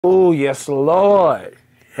Oh, yes, Lord.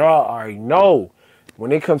 Y'all already know.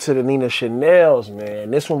 When it comes to the Nina Chanels, man,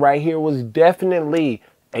 this one right here was definitely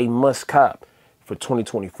a must cop for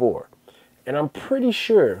 2024. And I'm pretty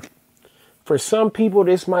sure for some people,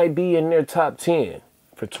 this might be in their top 10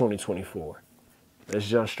 for 2024. Let's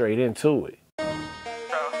jump straight into it.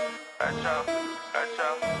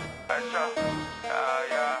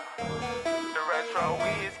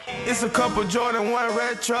 It's a couple Jordan 1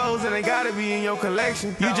 retros and they gotta be in your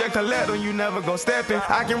collection. You just collect them, you never gon' step in.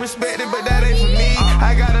 I can respect it, but that ain't for me.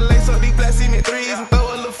 I gotta lace up these black cement threes and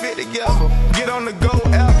throw a little fit together. Get on the go,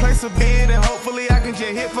 out, place a bid, and hopefully I can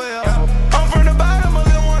just hit forever. I'm from the bottom, a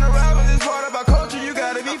little wanna rap, but this part about culture, you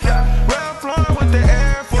gotta be fair. Ralph Lauren with the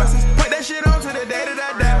Air Forces, put that shit on to the day that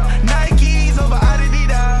I die. Nikes over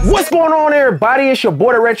Adidas. What's going on, everybody? It's your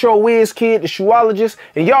boy, the Retro Wiz Kid, the shoeologist,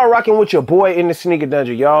 and y'all rocking with your boy in the sneaker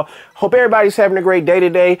dungeon, y'all. Hope everybody's having a great day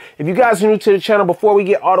today. If you guys are new to the channel, before we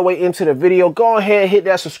get all the way into the video, go ahead, hit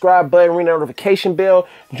that subscribe button, ring the notification bell,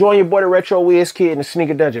 join your boy, the Retro Wiz Kid, in the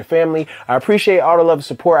sneaker dungeon family. I appreciate all the love and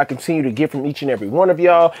support I continue to get from each and every one of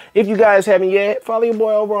y'all. If you guys haven't yet, follow your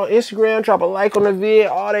boy over on Instagram, drop a like on the vid,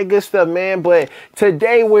 all that good stuff, man. But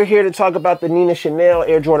today we're here to talk about the Nina Chanel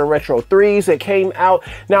Air Jordan Retro 3s that came out.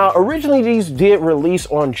 Now, originally these did release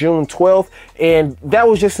on June 12th, and that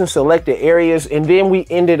was just in selected areas, and then we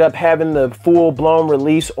ended up having the full-blown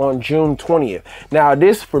release on June 20th. Now,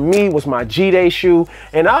 this for me was my G-Day shoe,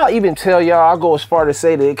 and I'll even tell y'all, I'll go as far to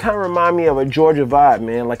say that it kind of reminded me of a Georgia vibe,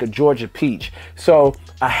 man, like a Georgia peach. So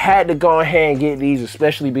I had to go ahead and get these,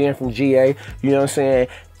 especially being from GA, you know what I'm saying?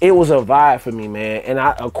 It was a vibe for me, man. And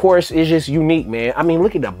of course, it's just unique, man. I mean,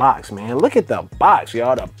 look at the box, man. Look at the box,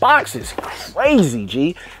 y'all. The box is crazy,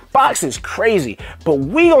 G. Box is crazy. But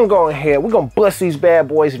we gonna go ahead, we're gonna bust these bad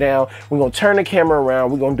boys down. We're gonna turn the camera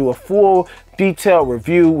around. We're gonna do a full detailed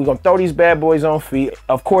review. We're gonna throw these bad boys on feet.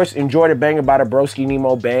 Of course, enjoy the banger by the Broski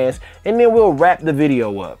Nemo bands. And then we'll wrap the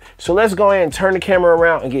video up. So let's go ahead and turn the camera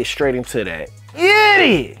around and get straight into that.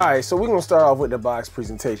 Idiot! All right, so we're gonna start off with the box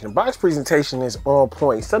presentation. The box presentation is on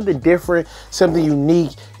point. Something different, something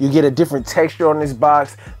unique. You get a different texture on this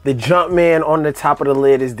box. The Jumpman on the top of the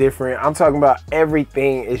lid is different. I'm talking about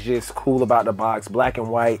everything is just cool about the box. Black and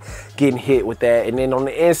white, getting hit with that. And then on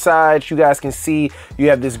the inside, you guys can see you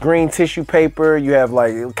have this green tissue paper. You have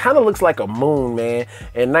like, it kind of looks like a moon, man.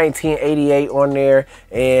 And 1988 on there.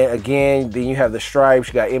 And again, then you have the stripes.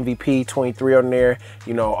 You got MVP 23 on there.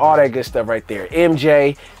 You know, all that good stuff right there.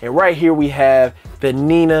 MJ, and right here we have the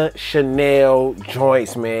Nina Chanel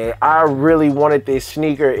joints, man. I really wanted this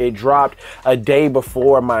sneaker. It dropped a day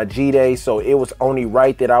before my G-Day, so it was only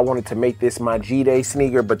right that I wanted to make this my G-Day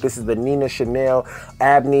sneaker. But this is the Nina Chanel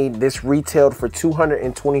Abney. This retailed for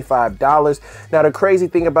 $225. Now, the crazy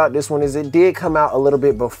thing about this one is it did come out a little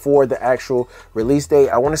bit before the actual release date.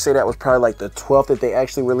 I want to say that was probably like the 12th that they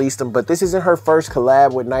actually released them, but this isn't her first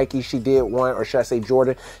collab with Nike. She did one, or should I say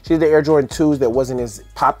Jordan. She did the Air Jordan 2s that wasn't as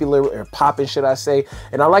popular or popping, should I say.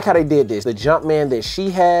 And I like how they did this. The Jumpman that she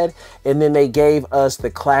had, and then they gave us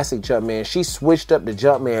the classic Jumpman. She switched up the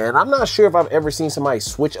Jumpman, and I'm not sure if I've ever seen somebody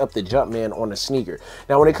switch up the Jumpman on a sneaker.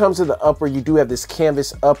 Now, when it comes to the upper, you do have this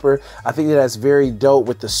canvas upper. I think that's very dope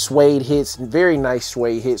with the suede hits, very nice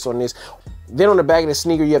suede hits on this. Then on the back of the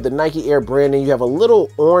sneaker, you have the Nike Air branding. You have a little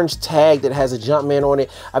orange tag that has a Jumpman on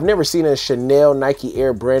it. I've never seen a Chanel Nike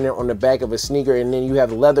Air branding on the back of a sneaker. And then you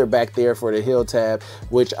have leather back there for the heel tab,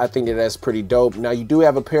 which I think that's pretty dope. Now, you do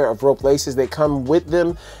have a pair of rope laces that come with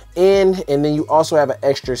them. And then you also have an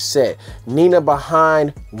extra set. Nina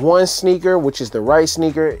behind one sneaker, which is the right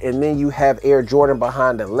sneaker, and then you have Air Jordan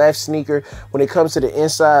behind the left sneaker. When it comes to the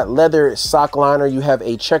inside, leather sock liner, you have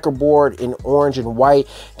a checkerboard in orange and white.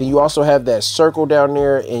 Then you also have that circle down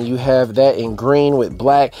there, and you have that in green with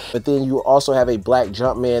black. But then you also have a black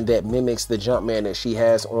Jumpman that mimics the Jumpman that she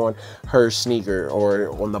has on her sneaker, or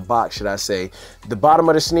on the box, should I say. The bottom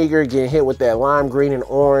of the sneaker getting hit with that lime green and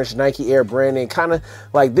orange Nike Air branding, kind of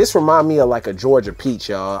like this remind me of like a Georgia peach,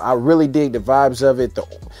 y'all. I really dig the vibes of it.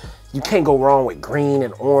 You can't go wrong with green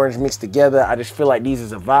and orange mixed together. I just feel like these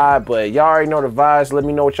is a vibe, but y'all already know the vibes. Let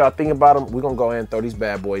me know what y'all think about them. We're gonna go ahead and throw these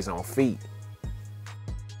bad boys on feet.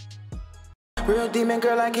 Real demon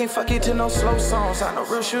girl, I can't fuck it to no slow songs. I know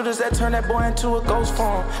real shooters that turn that boy into a ghost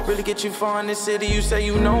form. Really get you far in this city, you say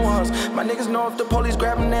you know us. My niggas know if the police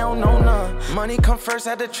grab them, they don't know none. Money come first,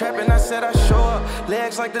 had the trap, and I said I show up.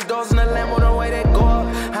 Legs like the doors in the Lambo, the way they go up.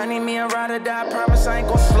 I need me a ride or die, promise I ain't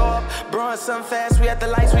gon' slow up. Bro, something fast, we at the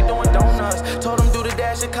lights, we doing donuts. Told them do the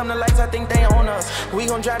dash, it come the lights, I think they own us. We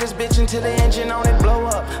gon' drive this bitch until the engine on it blow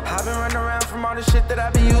up. I've been running around from all the shit that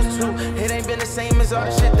I be used to. It ain't been the same as all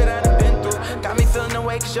the shit that I done been through. Got me feeling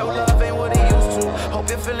away cause your love ain't what it used to. Hope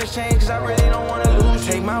your feelings change cause I really don't wanna lose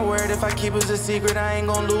you. Take my word, if I keep it a secret, I ain't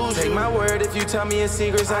gon' lose you. Take my word, if you tell me it's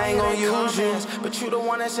secrets, I ain't gon' use you. But you the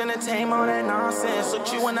one that's entertain all that nonsense.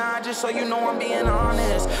 Look you and I just so you know I'm being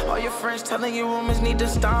honest. All your friends telling you rumors need to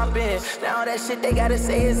stop it. Now that shit they gotta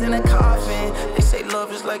say is in a coffin. They say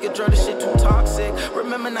love is like a drug, this shit too toxic.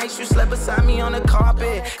 Remember nights you slept beside me on the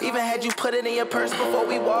carpet. Even had you put it in your purse before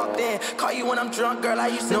we walked in. Call you when I'm drunk, girl, I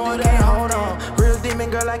used to do that. Hold on, real demon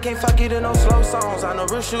girl, I can't fuck you to no slow songs. I know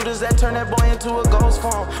real shooters that turn that boy into a ghost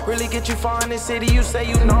form. Really get you far in this city, you say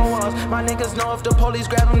you know us. My niggas know if the police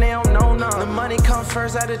grab them, they don't know none. The money come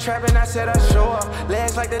first out the trap and I said I show up.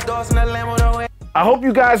 Legs like the doors in the Lambo, no way. I hope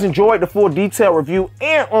you guys enjoyed the full detailed review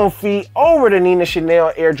and on feet over the Nina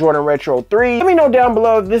Chanel Air Jordan Retro 3. Let me know down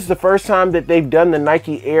below if this is the first time that they've done the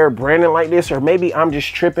Nike Air branding like this, or maybe I'm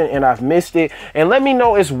just tripping and I've missed it. And let me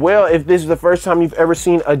know as well if this is the first time you've ever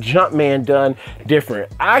seen a Jumpman done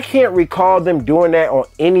different. I can't recall them doing that on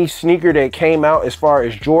any sneaker that came out as far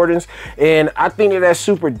as Jordans. And I think that that's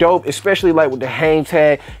super dope, especially like with the hang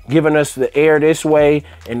tag giving us the air this way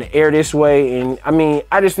and the air this way. And I mean,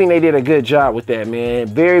 I just think they did a good job with that, man.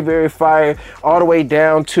 Very, very fire, all the way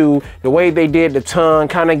down to the way they did the tongue,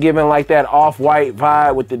 kind of giving like that off-white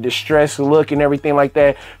vibe with the distressed look and everything like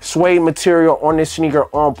that. Suede material on this sneaker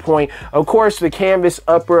on point. Of course, the canvas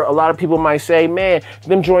upper, a lot of people might say, man,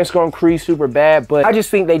 them joints gonna crease super bad, but I just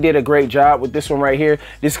think they did a great job with this one right here.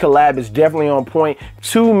 This collab is definitely on point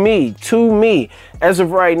to me. As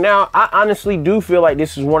of right now, I honestly do feel like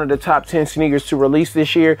this is one of the top 10 sneakers to release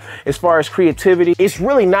this year. As far as creativity, it's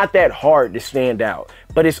really not that hard to stand out,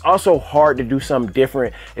 but it's also hard to do something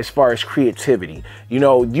different as far as creativity. You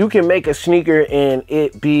know, you can make a sneaker and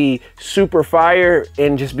it be super fire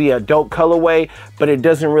and just be a dope colorway, but it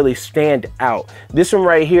doesn't really stand out. This one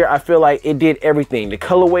right here, I feel like it did everything. The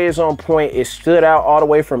colorway is on point. It stood out all the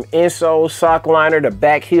way from insole, sock liner, the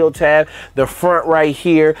back heel tab, the front right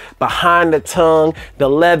here, behind the tongue, the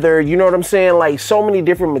leather, you know what I'm saying? Like, so many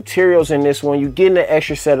different materials in this one. You getting an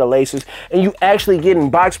extra set of laces and you actually getting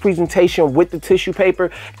box presentation with the tissue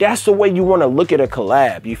paper. That's the way you want to look at a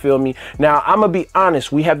collab, you feel me? Now, I'm gonna be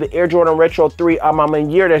honest, we have the Air Jordan Retro 3 A Ma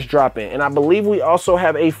Maniére that's dropping, and I believe we also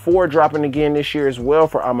have a 4 dropping again this year as well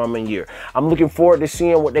for A Ma Maniére. I'm looking forward to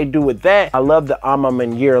seeing what they do with that. I love the A Ma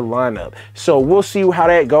Maniére lineup, so we'll see how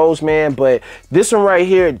that goes, man. But this one right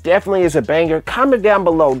here definitely is a banger. Comment down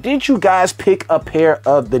below, did you guys pick a pair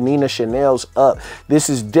of the Nina Chanel's up? This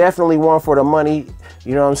is definitely one for the money,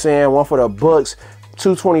 you know what I'm saying? One for the books.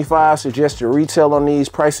 $225 suggested retail on these.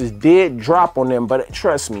 Prices did drop on them, but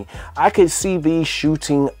trust me, I could see these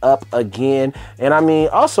shooting up again. And I mean,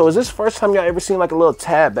 also, is this the first time y'all ever seen like a little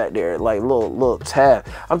tab back there? Like little tab.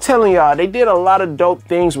 I'm telling y'all, they did a lot of dope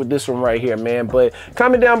things with this one right here, man. But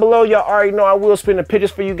comment down below. Y'all already know I will spin the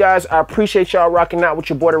pictures for you guys. I appreciate y'all rocking out with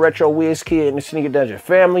your boy, the Retro Wiz Kid and the Sneaker Dungeon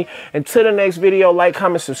family. Until the next video, like,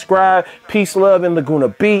 comment, subscribe. Peace, love in Laguna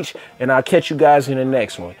Beach. And I'll catch you guys in the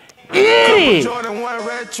next one. Couple Jordan 1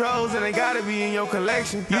 retros and they gotta be in your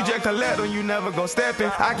collection. You just collect them, you never gon' step in.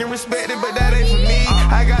 I can respect it, but that ain't for me.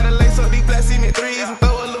 I gotta lace up these black cement threes and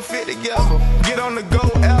throw a little fit together. Get on the go,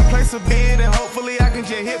 out, place a bid, and hopefully I can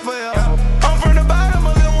just hit forever. I'm from the bottom.